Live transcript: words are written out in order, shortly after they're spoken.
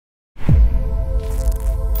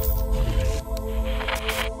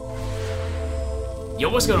Yo,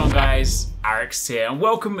 what's going on guys? Arekkz here and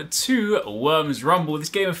welcome to Worms Rumble. This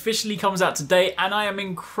game officially comes out today and I am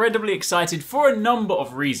incredibly excited for a number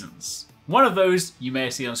of reasons. One of those you may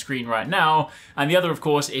see on screen right now, and the other of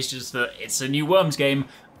course is just that it's a new Worms game.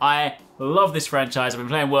 I love this franchise. I've been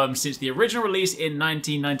playing Worms since the original release in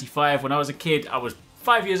 1995 when I was a kid. I was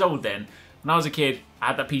 5 years old then. When I was a kid, I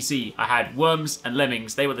had that PC. I had Worms and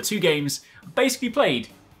Lemmings. They were the two games I basically played.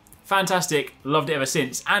 Fantastic, loved it ever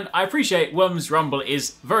since, and I appreciate Worms Rumble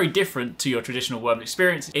is very different to your traditional Worms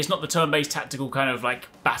experience. It's not the turn-based tactical kind of like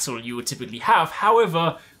battle you would typically have.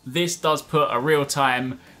 However, this does put a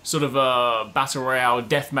real-time sort of a battle royale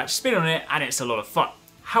deathmatch spin on it, and it's a lot of fun.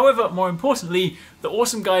 However, more importantly, the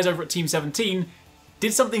awesome guys over at Team 17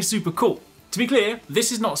 did something super cool. To be clear,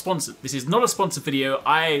 this is not sponsored. This is not a sponsored video.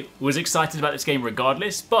 I was excited about this game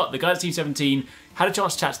regardless, but the guys at Team 17 had a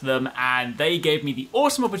chance to chat to them and they gave me the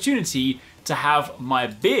awesome opportunity to have my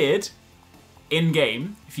beard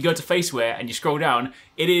in-game. If you go to Faceware and you scroll down,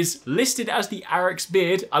 it is listed as the Arekkz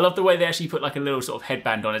beard. I love the way they actually put like a little sort of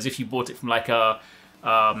headband on as if you bought it from like a,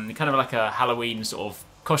 kind of like a Halloween sort of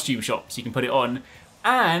costume shop, so you can put it on.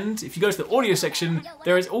 And if you go to the audio section,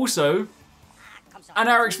 there is also an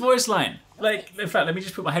Arekkz voice line. Like, in fact, let me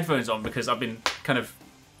just put my headphones on because I've been kind of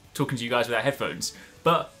talking to you guys without headphones.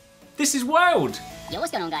 But this is wild. Yo,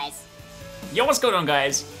 what's going on, guys? Yo, what's going on,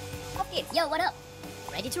 guys? Yo, what up?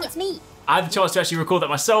 Ready to? It's me. I had the chance to actually record that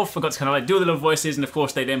myself. I got to kind of like do the little voices, and of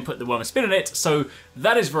course they then put the Worm spin on it. So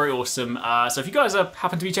that is very awesome. So if you guys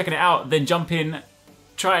happen to be checking it out, then jump in,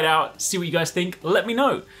 try it out, see what you guys think. Let me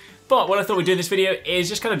know. But what I thought we'd do in this video is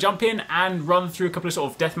just kind of jump in and run through a couple of sort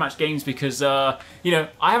of deathmatch games because, you know,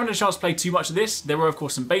 I haven't had a chance to play too much of this. There were, of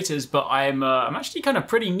course, some betas, but I'm actually kind of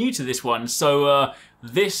pretty new to this one. So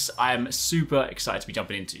this I'm super excited to be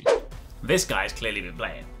jumping into. This guy's clearly been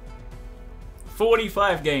playing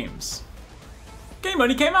 45 games. Game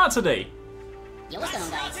only came out today. Yo, what's going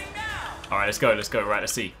on, guys? All right, let's go. Let's go. Right,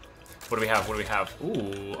 let's see. What do we have? What do we have?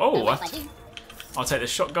 Ooh, oh, I'll take the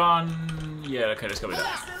shotgun. Yeah, okay, let's go with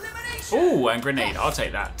that. Ooh, and grenade. I'll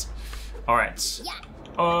take that. All right.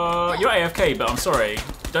 You're AFK, but I'm sorry.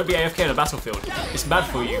 Don't be AFK in a battlefield. It's bad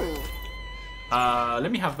for you.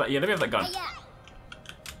 Let me have that. Yeah, let me have that gun.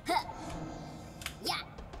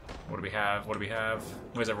 What do we have? What do we have?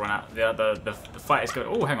 Where's everyone at? The fight is going.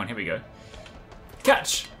 Oh, hang on. Here we go.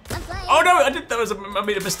 Catch. Oh no! I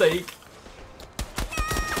made a mistake.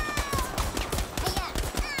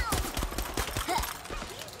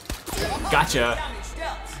 Gotcha.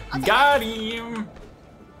 Got him.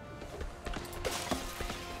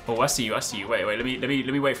 Oh, I see you. I see you. Wait. Let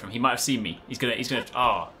me wait for him. He might have seen me. He's gonna. Oh,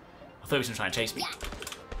 I thought he was gonna try and chase me.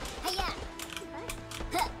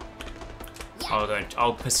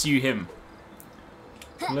 I'll pursue him.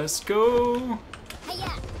 Let's go.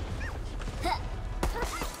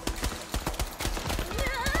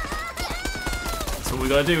 That's what we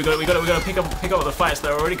gotta do. We gotta pick up the fights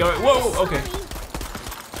that are already going. Whoa. Okay.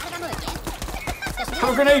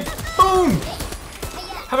 Have a grenade! Boom!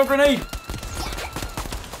 Have a grenade!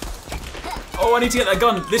 Oh, I need to get that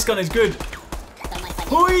gun. This gun is good.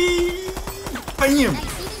 Hoi! Bam!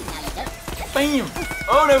 Bam!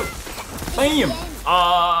 Oh no! Bam!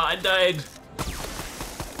 Ah, I died.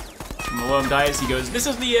 My worm dies. He goes, this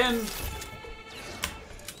is the end.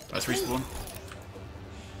 Let's respawn.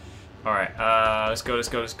 Alright, let's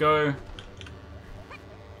go.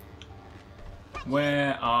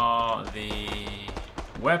 Where are the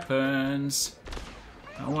weapons?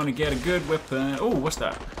 I want to get a good weapon. Oh, what's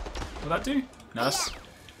that? Will that do? No, that's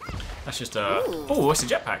just a. Oh, what's a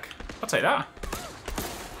jetpack? I'll take that.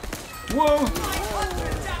 Whoa!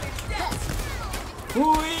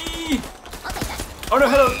 Whee! Oh no!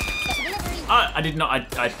 Hello. I did not.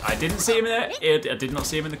 I didn't see him there. I did not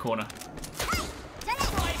see him in the corner.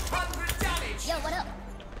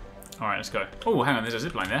 All right, let's go. Oh, hang on. There's a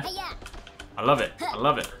zipline there. I love it. I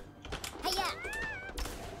love it.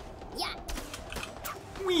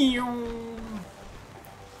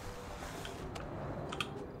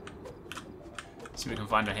 See what we can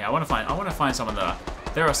find down here. I want to find some of the.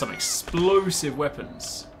 There are some explosive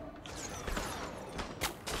weapons.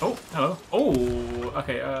 Oh, hello. Oh,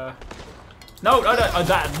 okay. No,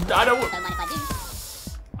 I don't.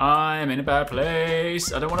 I'm in a bad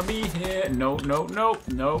place. I don't want to be here. No.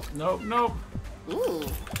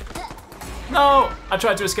 No! I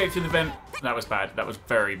tried to escape through the vent. That was bad. That was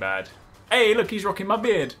very bad. Hey, look, he's rocking my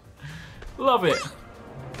beard. Love it.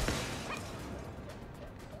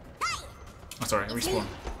 Oh, sorry, respawn.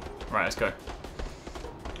 Right, let's go.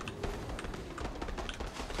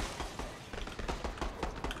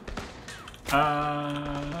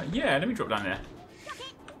 Yeah, let me drop down there.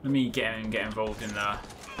 Let me get involved in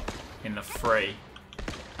the fray.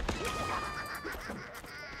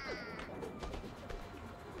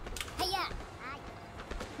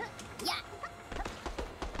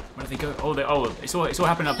 Where do they go? Oh, it's all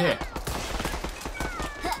happening up here.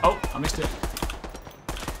 Oh, I missed it.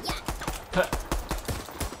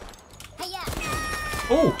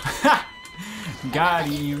 Oh, got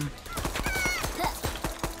him.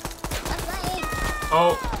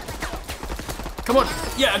 Oh, come on.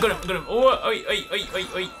 Yeah, I got him. Oh, oi.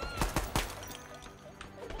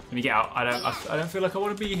 Let me get out. I don't feel like I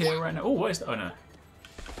want to be here right now. Oh, what is that? Oh no.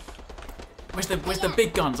 Where's the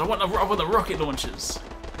big guns? I want the rocket launchers.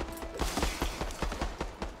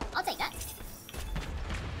 I'll take that.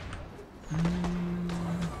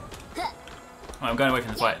 Right, I'm going away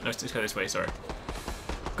from the fight. Let's just go this way. Sorry.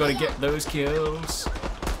 Got to get those kills.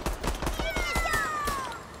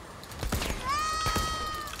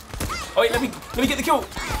 Oi, let me get the kill.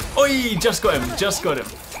 Oi, just got him.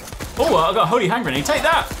 Oh, I got a holy hand grenade. Take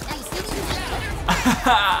that.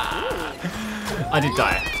 I did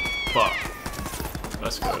die, but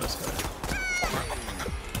let's go. Yo,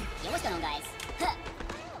 what's going on, guys?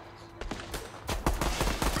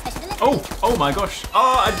 Oh my gosh.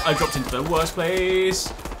 Oh, I dropped into the worst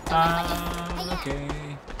place. Okay.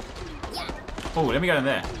 Oh, let me go in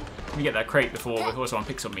there. Let me get that crate before someone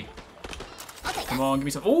picks on me. Come on, give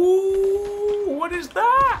me some. Oh, what is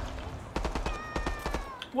that?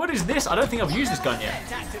 What is this? I don't think I've used this gun yet.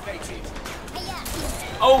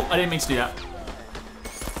 Oh, I didn't mean to do that.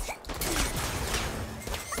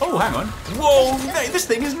 Oh, hang on. Whoa, this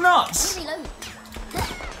thing is nuts.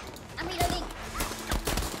 I'm reloading.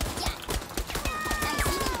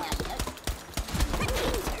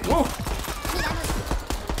 Whoa.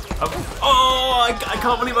 Oh, I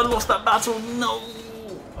can't believe I lost that battle. No.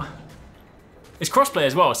 It's crossplay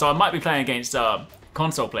as well, so I might be playing against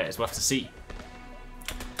console players. We'll have to see.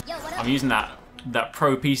 Yo, what up? I'm using that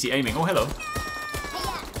pro PC aiming. Oh, hello.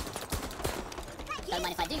 Don't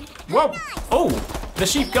mind if I do. Whoa. Oh, the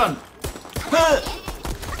sheep gun. I'm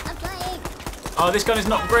flying. Oh, this gun is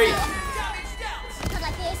not great. Not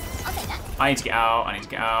like this. I'll take that. I need to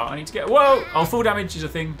get out. Whoa. Oh, full damage is a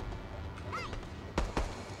thing.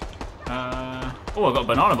 Oh, I've got a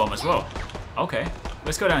banana bomb as well. Okay,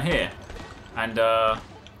 let's go down here and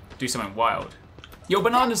do something wild. Yo,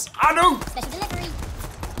 bananas! Ah, no! Special delivery.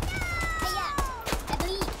 I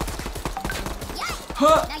bleed.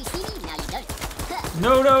 Huh. Now you see me, now you don't.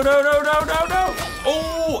 No.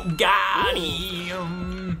 Oh, got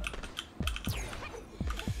him.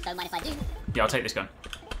 Don't mind if I do. Yeah, I'll take this gun.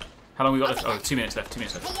 How long we got left? Oh, 2 minutes left.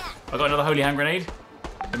 I got another holy hand grenade.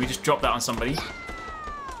 Let me just drop that on somebody.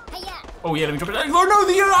 Oh yeah, let me drop it. Oh no,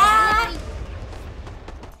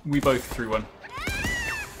 we both threw one.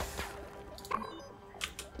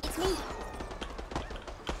 It's me.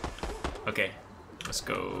 Okay, let's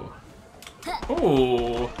go.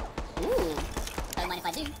 Oh. Ooh. Don't mind if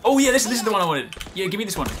I do. Oh yeah, this is the one I wanted. Yeah, give me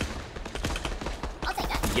this one. I'll take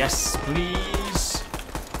that. Yes, please.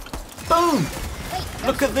 Boom! Wait,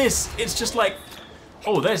 Look at this. It's just like,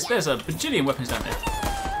 oh, there's a bajillion weapons down there.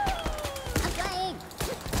 I'm flying.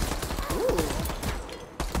 Ooh.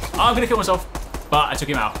 I'm gonna kill myself, but I took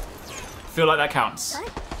him out. Feel like that counts.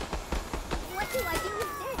 What do I do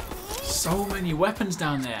with this? So many weapons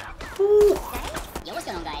down there. Woo. Yo, what's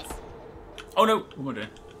going on, guys? Oh no, what am I doing?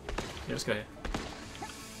 Yeah, let's go here.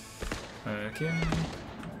 Okay.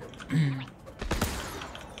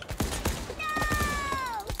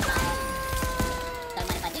 Don't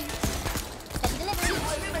mind if I do. Special delivery.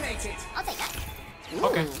 I'll take that. Ooh.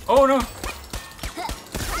 Okay. Oh no.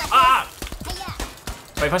 Ah! Hey-ya.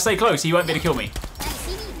 Wait, if I stay close, he won't be able to kill me. Now you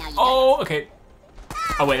see me, now you Oh, okay.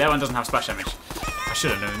 Oh wait, that one doesn't have splash damage. I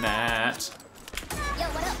should have known that. don't. Yo,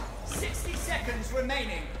 what up? 60 seconds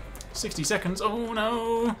remaining. 60 seconds. Oh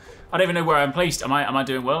no. I don't even know where I'm placed. Am I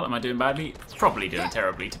doing well? Am I doing badly? Probably doing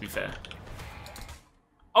terribly, to be fair.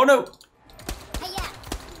 Oh no. Hey-ya.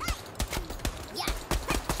 Yeah.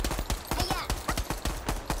 Hey-ya.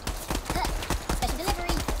 Special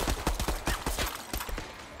delivery.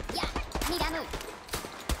 Yeah. I need ammo.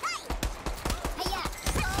 Hey-ya.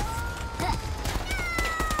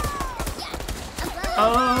 Yeah. I'm flying.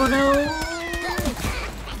 Oh no.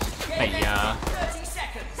 Hey, 30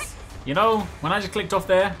 seconds. you know, when I just clicked off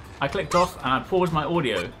there, I clicked off and I paused my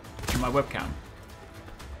audio in my webcam.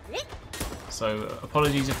 So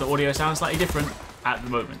apologies if the audio sounds slightly different at the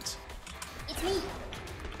moment. It's me.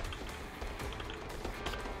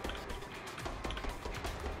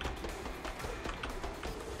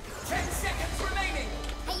 Seconds remaining.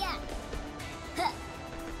 Hey-ya.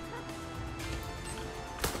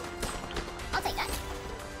 I'll take that.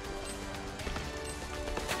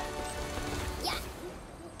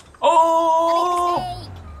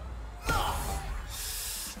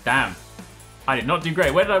 I did not do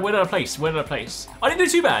great. Where did I place? Where did I place? I didn't do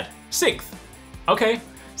too bad. 6th. Okay.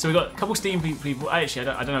 So we got a couple Steam people. Actually,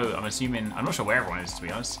 I don't know. I'm assuming. I'm not sure where everyone is, to be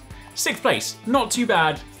honest. 6th place. Not too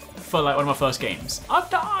bad for like one of my first games.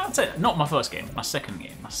 I'd say not my first game. My second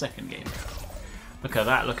game. My second game. Look at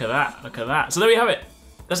that. Look at that. Look at that. So there we have it.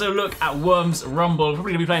 Let's have a look at Worms Rumble.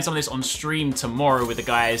 Probably going to be playing some of this on stream tomorrow with the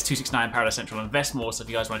guys, 269, Paradise Central, and Vestmore. So if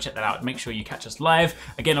you guys want to check that out, make sure you catch us live.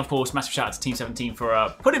 Again, of course, massive shout out to Team 17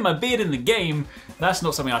 for putting my beard in the game. That's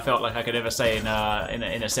not something I felt like I could ever say in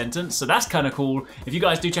a sentence. So that's kind of cool. If you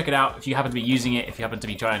guys do check it out, if you happen to be using it, if you happen to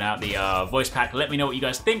be trying out the voice pack, let me know what you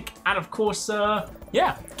guys think. And of course,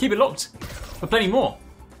 yeah, keep it locked for plenty more.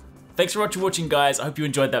 Thanks for watching, guys. I hope you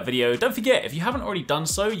enjoyed that video. Don't forget, if you haven't already done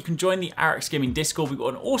so, you can join the Arekkz Gaming Discord. We've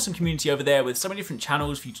got an awesome community over there with so many different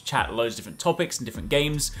channels for you to chat loads of different topics and different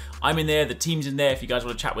games. I'm in there, the team's in there. If you guys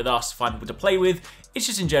want to chat with us, find people to play with, it's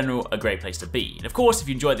just in general a great place to be. And of course, if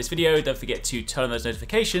you enjoyed this video, don't forget to turn on those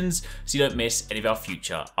notifications so you don't miss any of our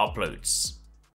future uploads.